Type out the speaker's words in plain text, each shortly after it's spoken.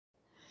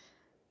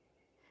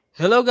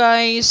Hello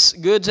guys,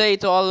 good day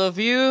to all of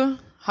you.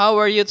 How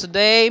are you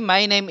today?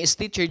 My name is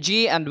Teacher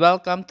G and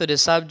welcome to the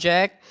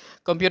subject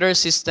Computer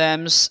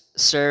Systems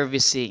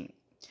Servicing.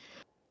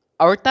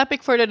 Our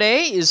topic for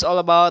today is all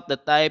about the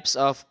types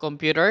of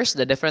computers,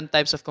 the different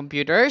types of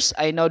computers.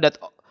 I know that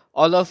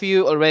all of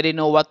you already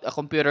know what a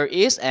computer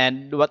is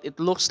and what it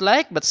looks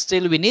like, but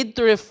still we need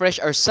to refresh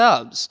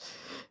ourselves.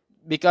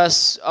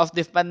 Because of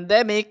the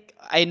pandemic,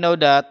 I know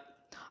that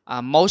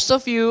most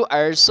of you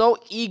are so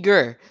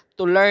eager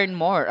to learn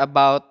more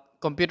about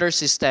computer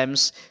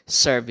systems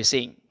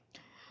servicing.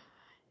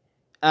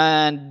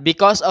 And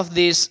because of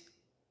this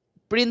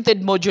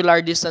printed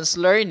modular distance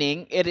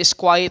learning, it is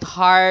quite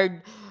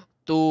hard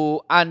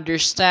to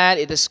understand,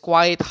 it is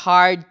quite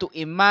hard to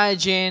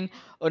imagine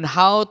on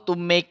how to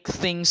make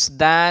things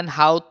done,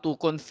 how to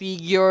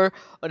configure,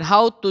 on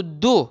how to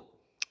do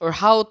or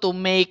how to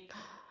make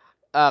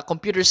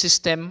computer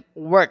system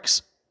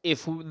works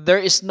if there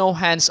is no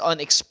hands-on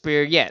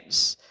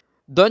experience.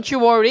 Don't you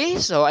worry,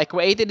 so I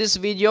created this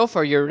video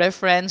for your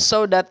reference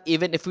so that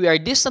even if we are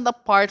distant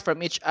apart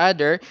from each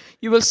other,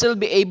 you will still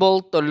be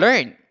able to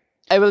learn.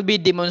 I will be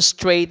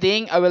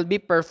demonstrating, I will be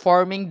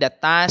performing the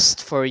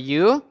task for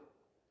you.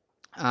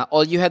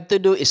 All you have to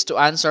do is to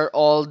answer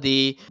all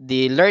the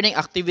learning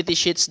activity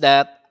sheets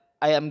that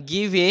I am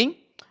giving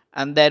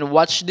and then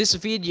watch this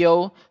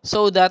video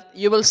so that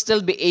you will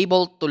still be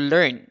able to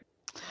learn.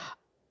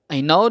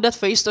 I know that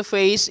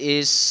face-to-face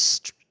is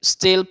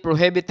still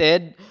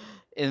prohibited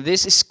in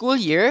this school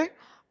year,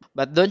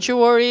 but don't you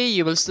worry,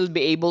 you will still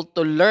be able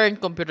to learn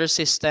computer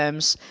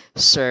systems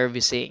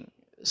servicing.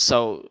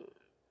 So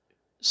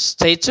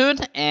stay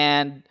tuned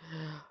and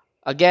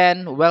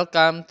again,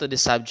 welcome to the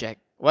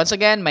subject. Once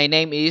again, my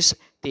name is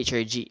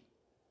Teacher G.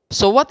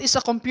 So what is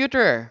a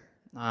computer?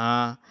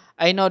 I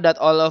know that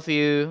all of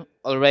you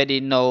already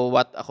know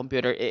what a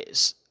computer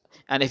is.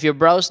 And if you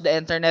browse the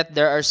internet,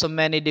 there are so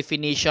many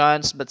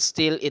definitions, but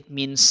still it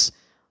means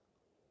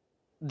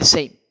the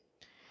same.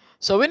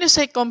 So when you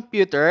say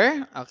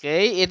computer,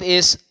 okay, it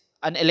is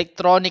an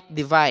electronic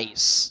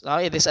device.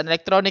 It is an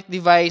electronic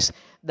device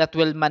that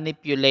will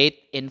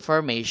manipulate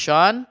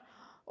information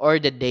or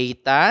the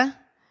data.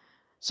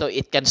 So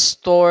it can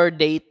store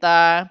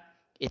data,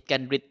 it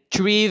can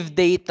retrieve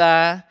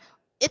data,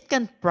 it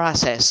can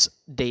process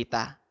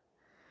data.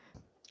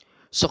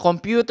 So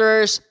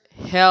computers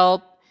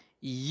help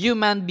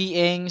human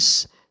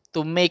beings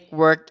to make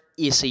work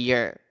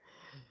easier.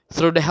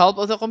 Through the help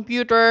of the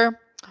computer,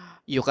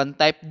 you can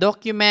type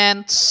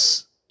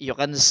documents, you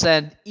can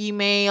send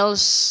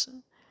emails,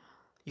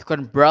 you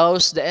can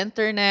browse the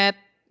internet,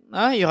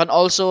 you can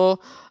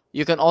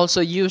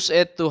also use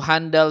it to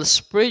handle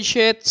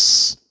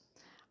spreadsheets,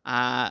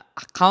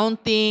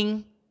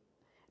 accounting,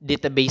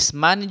 database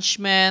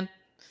management,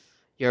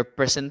 your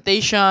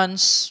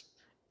presentations,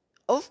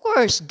 of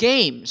course,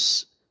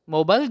 games,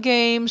 mobile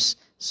games,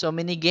 so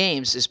many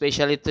games.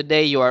 Especially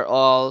today, you are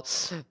all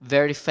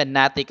very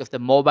fanatic of the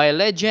Mobile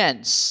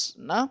Legends.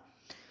 No?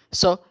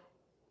 So,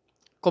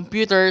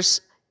 computers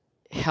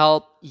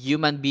help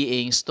human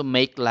beings to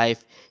make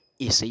life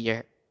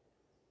easier.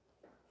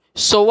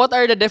 So, what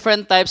are the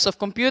different types of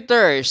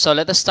computers? So,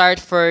 let us start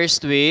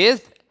first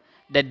with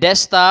the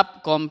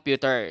desktop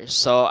computer.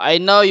 So I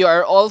know you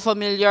are all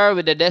familiar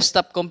with the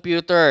desktop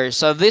computer.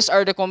 So these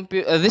are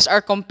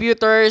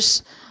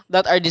computers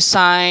that are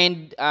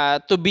designed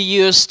to be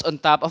used on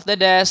top of the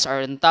desk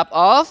or on top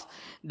of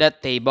the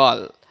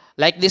table.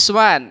 Like this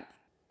one.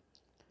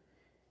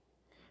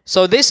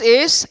 So this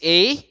is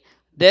a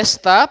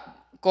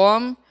desktop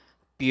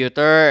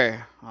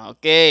computer.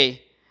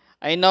 Okay.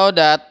 I know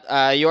that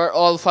you are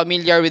all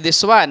familiar with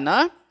this one,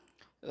 huh?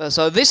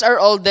 So these are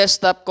all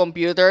desktop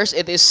computers.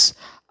 It has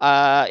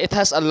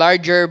a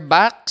larger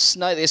box.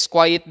 No, it is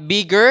quite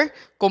bigger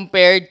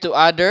compared to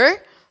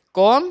other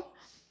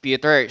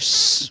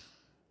computers.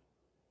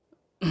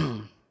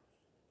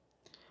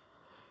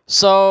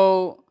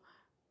 So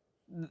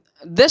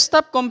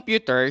desktop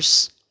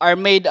computers are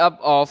made up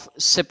of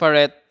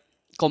separate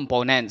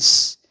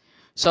components.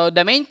 So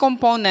the main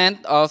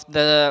component of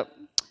the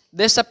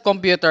desktop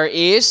computer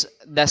is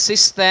the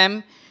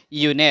system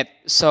unit.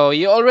 So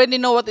you already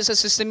know what is a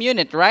system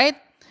unit, right?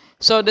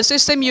 So the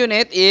system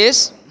unit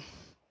is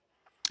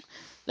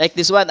like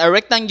this one, a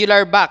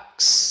rectangular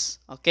box.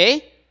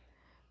 Okay?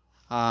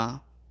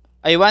 I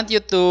want you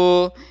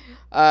to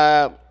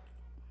uh,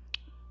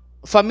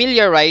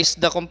 familiarize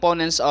the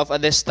components of a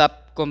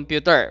desktop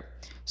computer.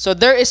 So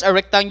there is a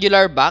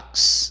rectangular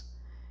box.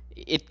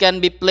 It can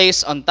be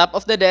placed on top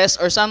of the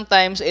desk or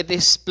sometimes it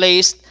is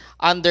placed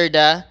under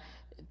the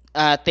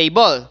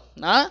table.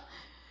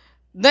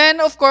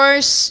 Then, of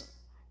course,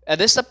 a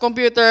desktop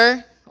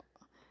computer,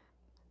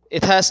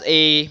 it has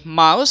a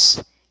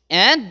mouse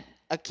and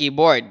a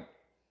keyboard.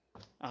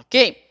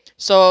 Okay,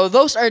 so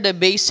those are the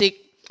basic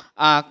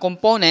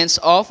components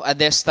of a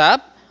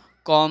desktop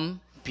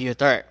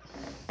computer.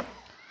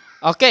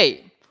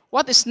 Okay,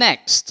 what is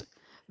next?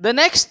 The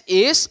next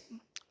is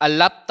a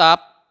laptop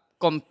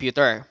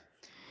computer.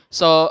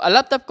 So a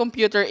laptop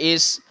computer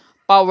is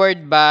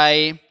powered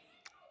by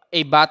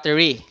a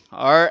battery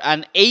or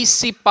an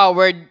AC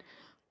powered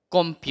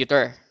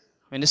computer.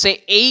 When you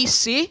say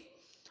AC,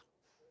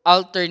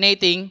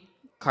 alternating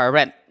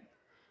current,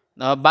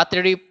 no,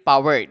 battery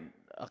powered.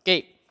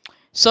 Okay,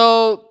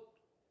 so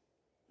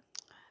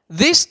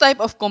this type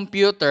of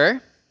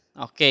computer,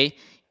 okay,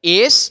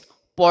 is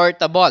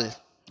portable.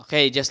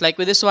 Okay, just like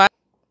with this one.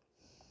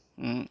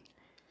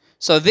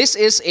 So this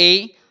is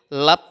a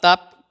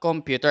laptop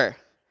computer.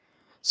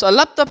 So a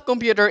laptop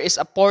computer is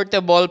a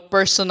portable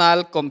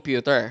personal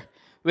computer.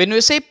 When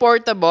we say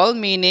portable,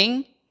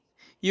 meaning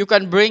you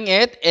can bring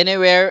it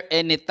anywhere,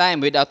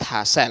 anytime without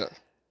hassle.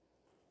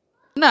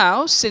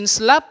 Now, since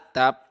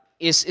laptop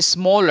is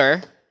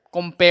smaller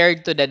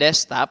compared to the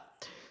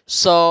desktop,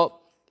 so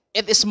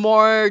it is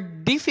more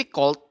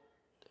difficult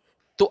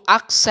to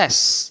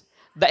access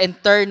the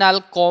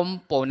internal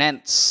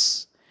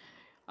components.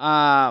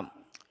 Uh,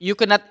 you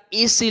cannot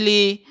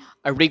easily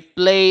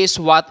replace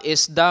what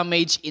is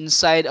damaged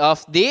inside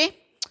of the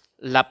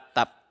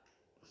laptop.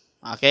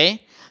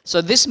 Okay?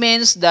 So this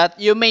means that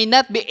you may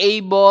not be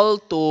able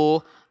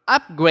to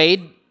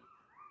upgrade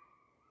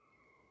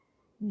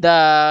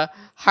the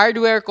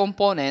hardware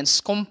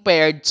components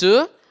compared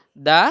to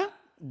the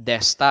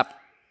desktop.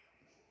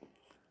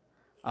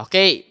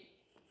 Okay.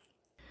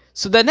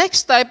 So the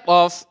next type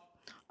of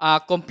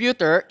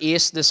computer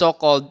is the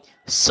so-called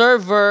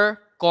server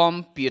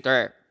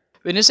computer.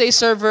 When you say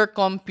server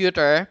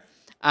computer,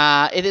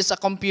 it is a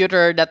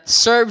computer that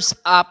serves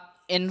up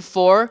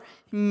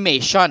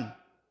information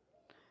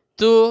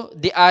to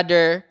the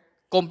other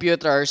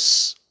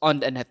computers on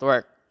the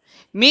network.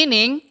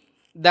 Meaning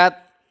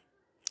that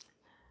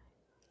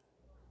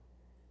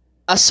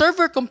a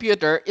server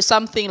computer is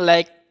something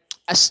like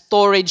a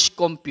storage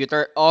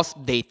computer of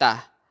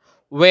data,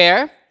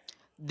 where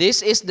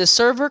this is the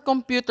server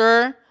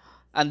computer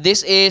and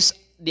this is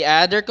the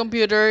other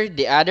computer,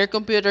 the other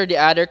computer, the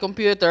other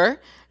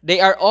computer. They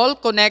are all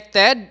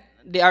connected.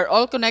 They are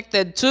all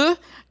connected to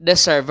the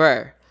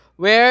server,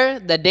 where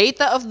the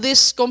data of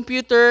this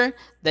computer,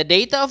 the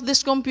data of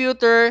this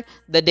computer,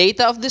 the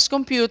data of this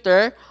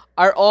computer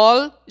are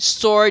all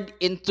stored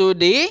into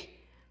the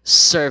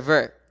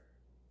server.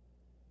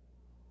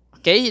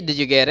 Okay, did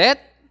you get it?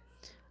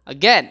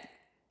 Again,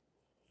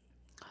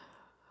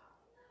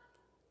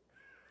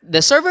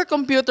 the server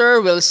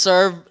computer will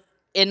serve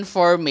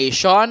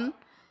information.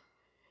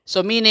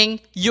 So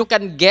meaning you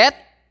can get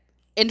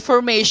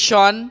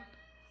information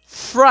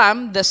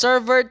from the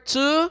server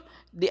to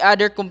the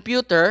other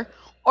computer,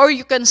 or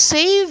you can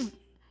save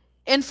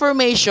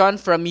information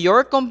from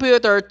your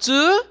computer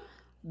to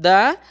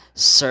the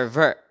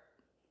server.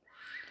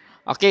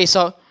 Okay,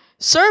 so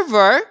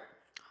server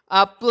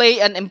play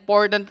an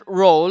important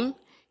role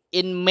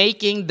in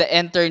making the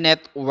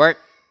internet work.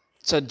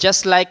 So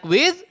just like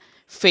with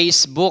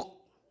Facebook.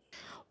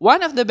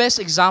 One of the best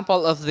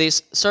example of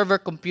this server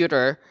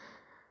computer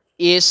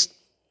is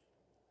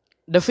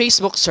the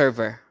Facebook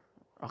server.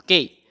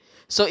 Okay.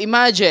 So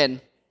imagine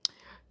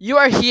you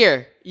are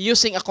here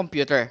using a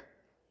computer.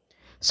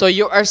 So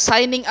you are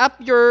signing up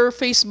your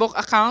Facebook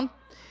account,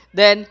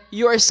 then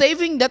you are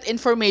saving that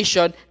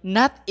information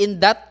not in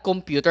that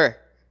computer,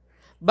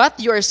 but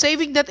you are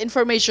saving that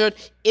information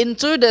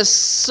into the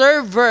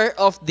server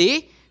of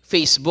the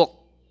Facebook.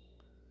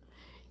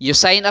 You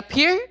sign up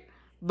here,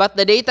 but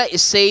the data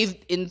is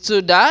saved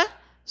into the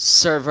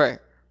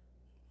server.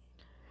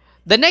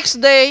 The next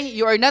day,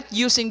 you are not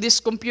using this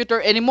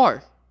computer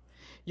anymore.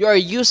 You are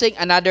using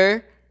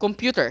another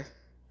computer.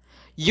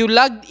 You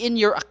logged in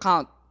your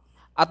account.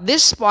 At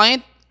this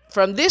point,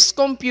 from this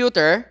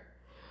computer,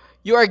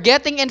 you are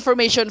getting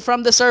information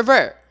from the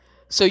server.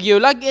 So you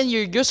log in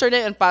your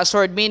username and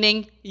password,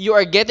 meaning you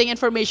are getting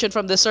information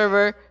from the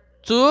server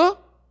to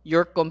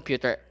your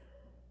computer.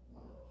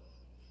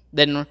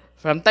 Then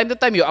from time to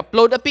time, you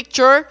upload a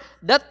picture.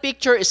 That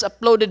picture is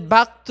uploaded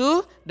back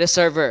to the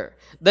server.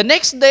 The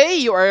next day,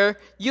 you are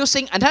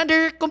using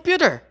another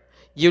computer.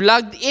 You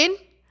logged in,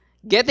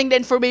 getting the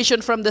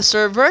information from the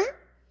server.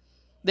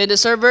 Then the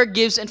server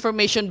gives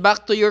information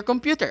back to your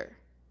computer.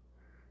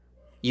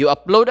 You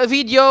upload a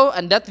video,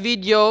 and that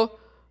video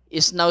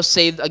is now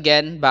saved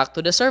again back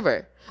to the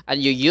server.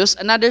 And you use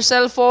another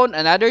cell phone,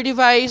 another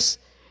device.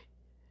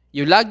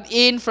 You logged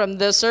in from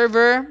the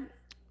server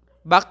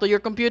back to your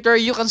computer.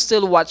 You can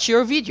still watch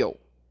your video.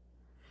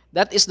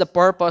 That is the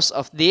purpose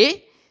of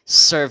the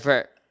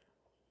server.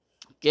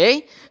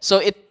 Okay? So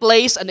it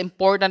plays an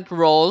important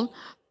role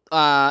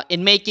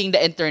in making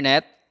the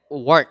internet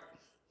work.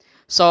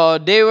 So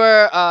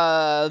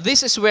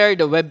this is where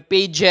the web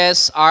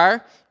pages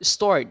are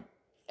stored.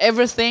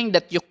 Everything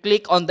that you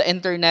click on the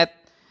internet,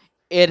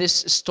 it is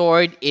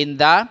stored in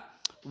the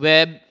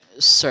web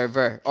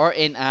server or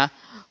in a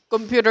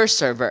computer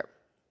server.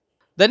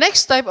 The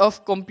next type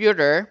of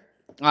computer,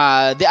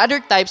 the other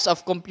types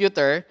of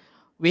computer,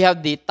 we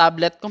have the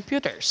tablet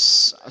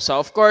computers. So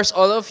of course,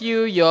 all of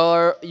you,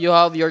 you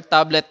have your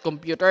tablet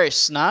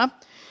computers, na?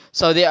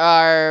 So they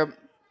are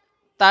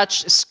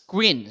touch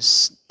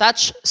screens.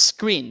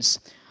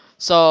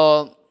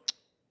 So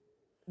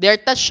they are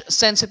touch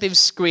sensitive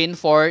screen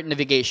for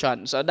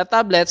navigation. So the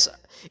tablets,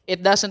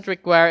 it doesn't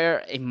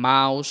require a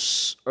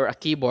mouse or a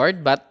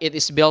keyboard, but it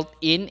is built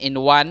in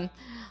one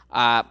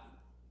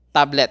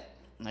tablet.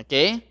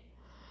 Okay?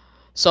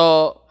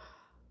 So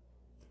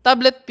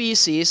tablet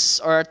PCs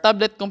or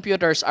tablet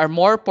computers are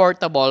more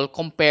portable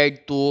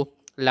compared to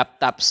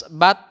laptops,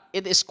 but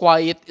it is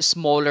quite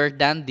smaller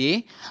than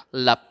the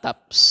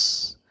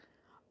laptops.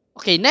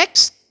 Okay,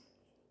 next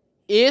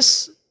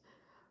is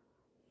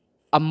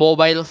a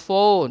mobile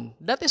phone.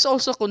 That is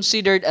also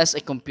considered as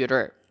a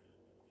computer.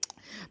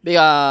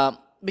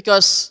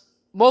 Because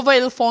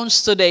mobile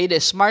phones today, the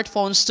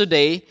smartphones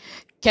today,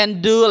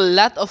 can do a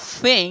lot of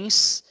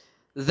things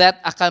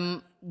that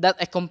that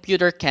a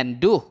computer can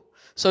do.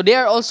 So they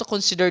are also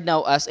considered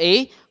now as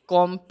a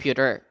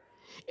computer.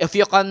 If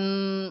you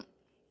can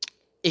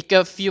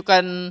if you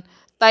can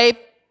type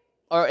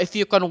or if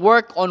you can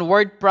work on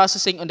word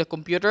processing on the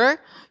computer,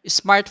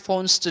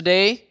 smartphones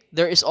today,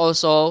 there is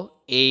also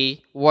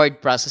a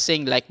word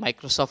processing like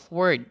Microsoft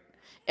Word,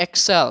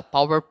 Excel,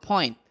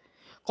 PowerPoint.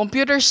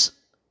 Computers,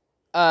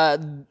 uh,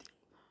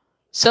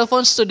 cell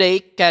phones today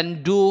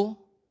can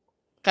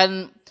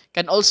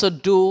can also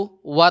do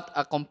what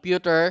a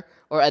computer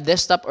or a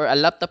desktop or a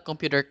laptop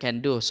computer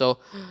can do. So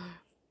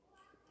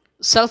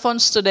cell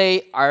phones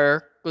today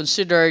are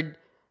considered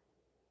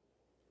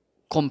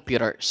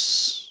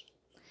computers.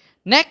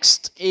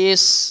 Next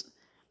is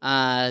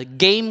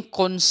game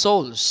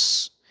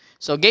consoles.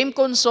 So game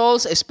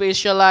consoles is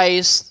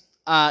specialized.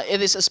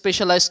 It is a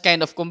specialized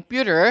kind of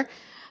computer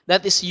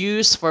that is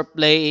used for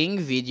playing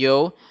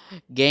video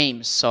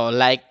games. So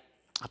like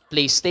a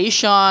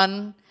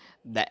PlayStation,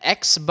 the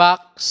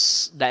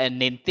Xbox, the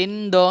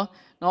Nintendo.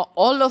 No,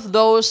 all of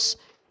those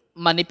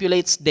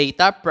manipulates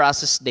data,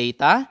 process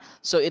data.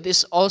 So it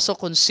is also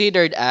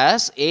considered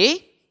as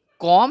a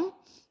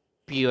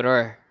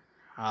computer.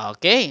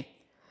 Okay.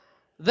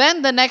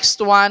 Then the next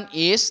one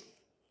is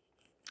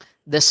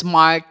the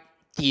smart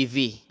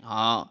TV.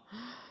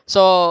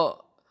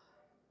 So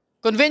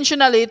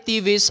conventionally,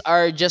 TVs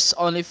are just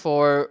only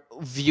for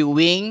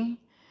viewing,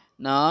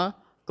 no,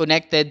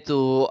 connected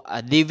to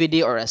a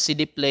DVD or a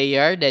CD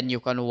player. Then you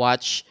can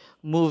watch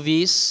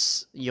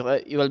movies. You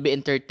will be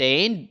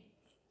entertained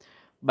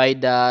by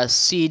the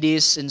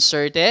CDs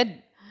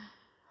inserted.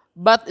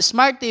 But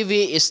smart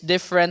TV is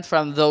different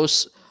from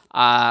those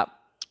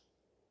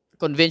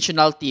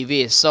conventional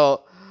TVs.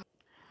 So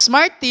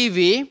smart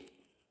TV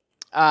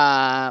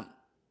uh,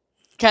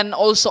 can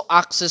also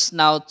access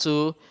now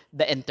to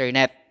the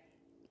internet.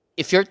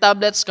 If your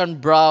tablets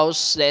can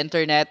browse the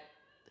internet,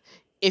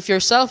 if your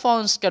cell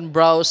phones can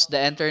browse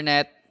the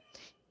internet,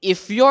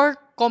 if your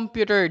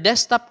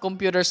desktop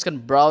computers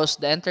can browse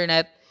the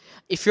internet,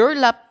 if your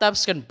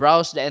laptops can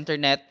browse the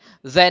internet,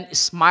 then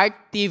smart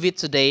TV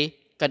today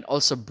can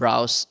also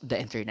browse the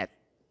internet.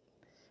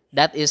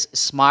 That is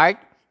smart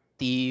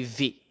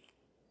TV.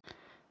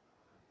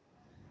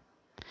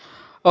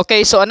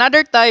 Okay, so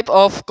another type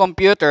of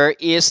computer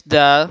is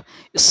the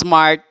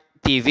smart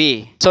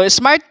TV. So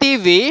smart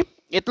TV,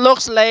 it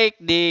looks like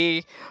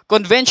the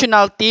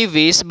conventional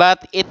TVs,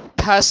 but it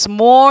has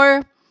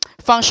more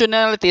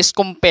functionalities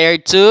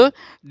compared to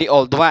the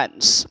old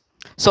ones.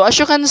 So as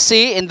you can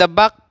see in the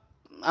back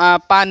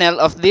panel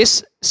of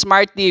this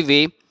smart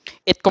TV,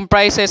 it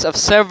comprises of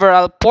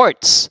several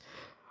ports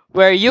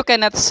where you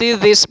cannot see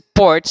these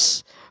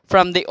ports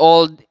from the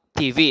old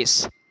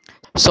TVs.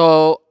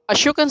 So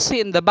as you can see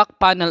in the back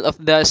panel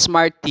of the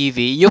smart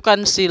TV, you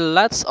can see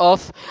lots of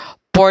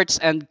ports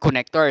and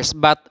connectors.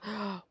 But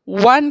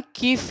one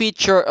key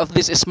feature of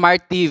this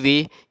smart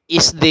TV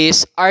is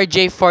this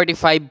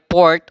RJ45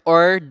 port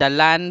or the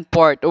LAN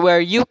port where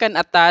you can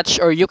attach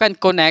or you can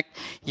connect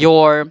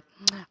your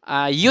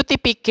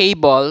UTP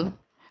cable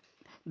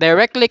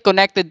directly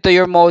connected to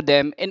your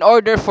modem in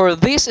order for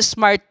this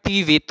smart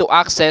TV to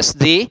access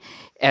the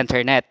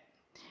internet.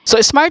 So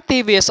smart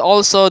TV is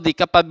also the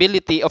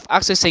capability of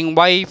accessing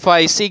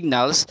Wi-Fi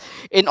signals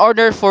in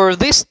order for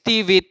this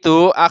TV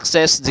to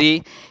access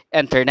the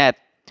internet.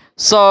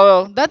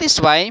 So that is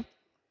why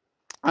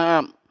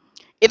um,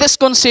 it is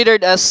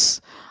considered as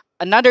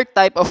another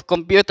type of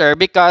computer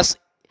because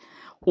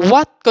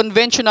what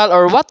conventional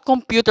or what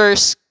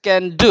computers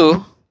can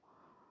do.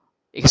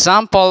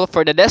 Example,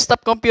 for the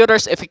desktop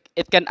computers, if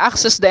it can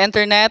access the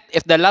internet,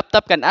 if the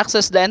laptop can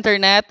access the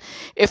internet,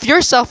 if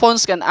your cell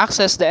phones can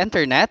access the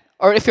internet,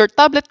 or if your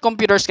tablet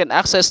computers can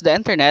access the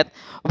internet,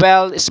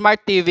 well,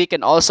 smart TV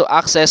can also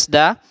access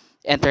the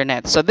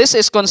internet. So this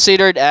is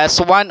considered as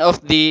one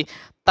of the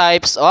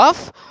types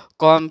of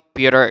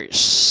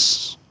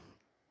computers.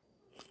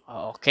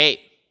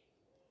 Okay.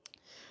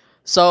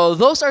 So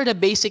those are the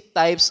basic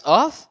types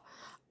of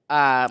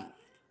uh,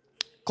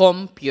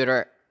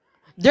 computer.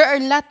 There are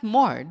a lot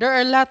more. There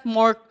are a lot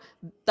more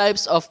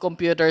types of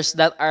computers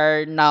that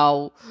are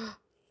now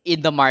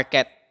in the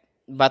market.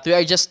 But we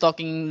are just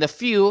talking the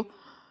few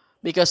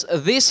because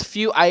these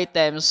few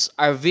items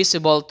are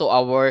visible to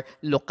our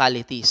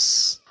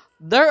localities.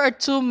 There are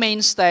two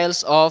main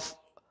styles of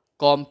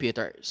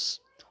computers.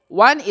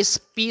 One is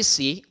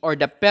PC or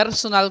the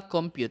personal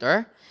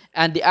computer,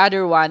 and the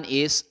other one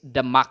is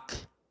the Mac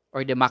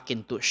or the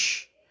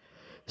Macintosh.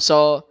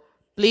 So,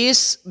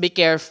 please be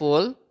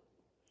careful.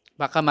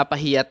 Baka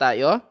mapahiya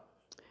tayo.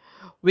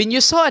 When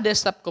you saw a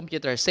desktop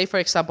computer, say for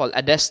example,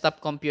 a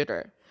desktop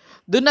computer,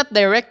 do not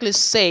directly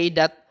say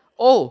that,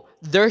 oh,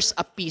 there's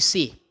a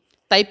PC.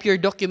 Type your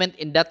document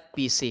in that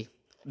PC.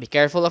 Be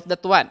careful of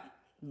that one.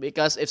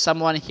 Because if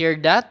someone hear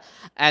that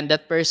and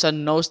that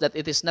person knows that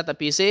it is not a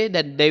PC,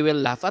 then they will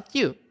laugh at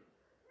you.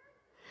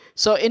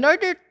 So in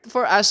order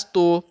for us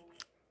to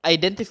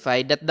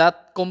identify that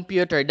that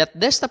computer, that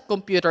desktop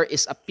computer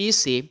is a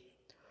PC,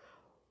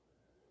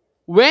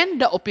 when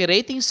the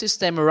operating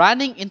system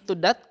running into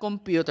that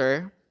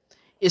computer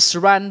is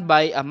run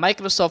by a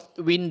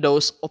Microsoft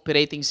Windows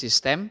operating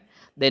system,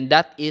 then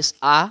that is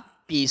a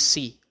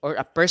PC or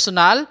a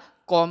personal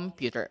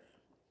computer.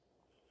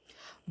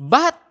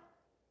 But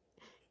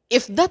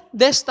if that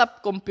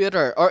desktop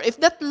computer or if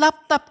that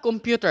laptop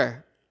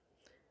computer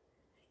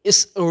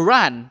is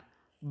run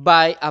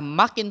by a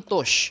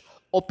Macintosh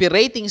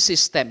operating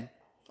system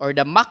or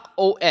the Mac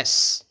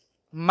OS,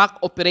 Mac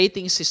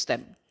operating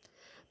system,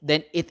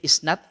 then it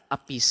is not a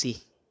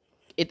PC.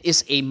 It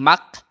is a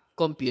Mac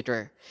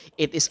computer.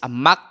 It is a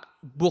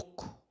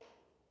MacBook.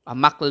 A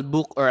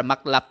MacBook or a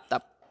Mac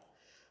laptop.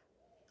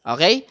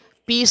 Okay?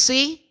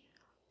 PC,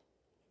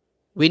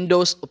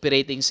 Windows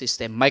operating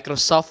system.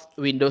 Microsoft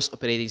Windows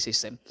operating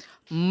system.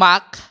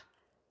 Mac,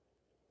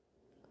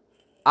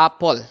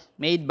 Apple.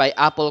 Made by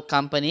Apple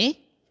company.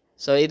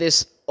 So it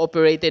is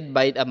operated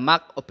by the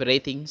Mac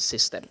operating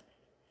system.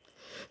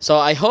 So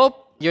I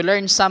hope you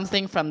learned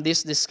something from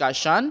this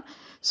discussion.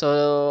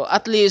 So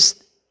at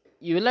least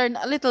you learn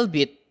a little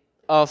bit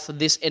of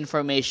this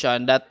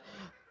information that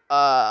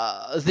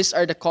these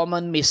are the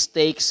common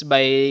mistakes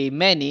by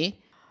many.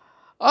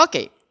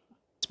 Okay,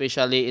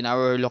 especially in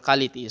our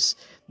localities,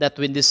 that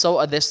when they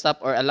saw a desktop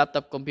or a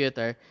laptop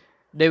computer,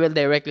 they will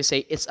directly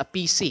say it's a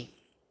PC.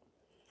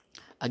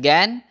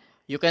 Again,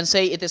 you can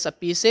say it is a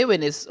PC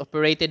when it's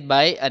operated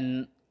by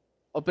an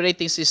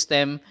operating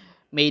system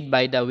made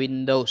by the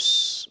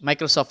Windows,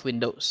 Microsoft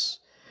Windows.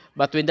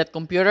 But when that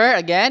computer,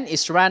 again,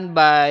 is run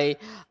by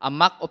a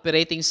Mac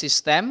operating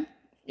system,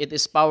 it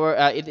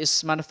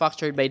is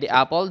manufactured by the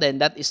Apple, then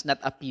that is not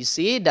a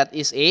PC, that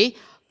is a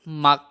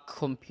Mac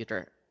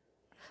computer.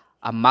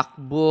 A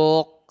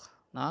MacBook.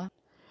 No?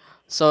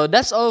 So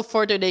that's all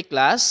for today,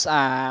 class.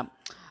 I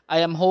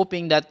am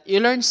hoping that you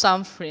learn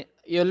something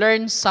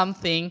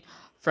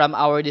from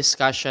our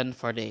discussion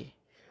for today.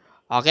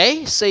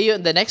 Okay, see you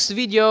in the next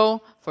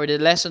video for the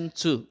lesson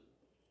 2.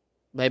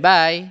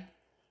 Bye-bye.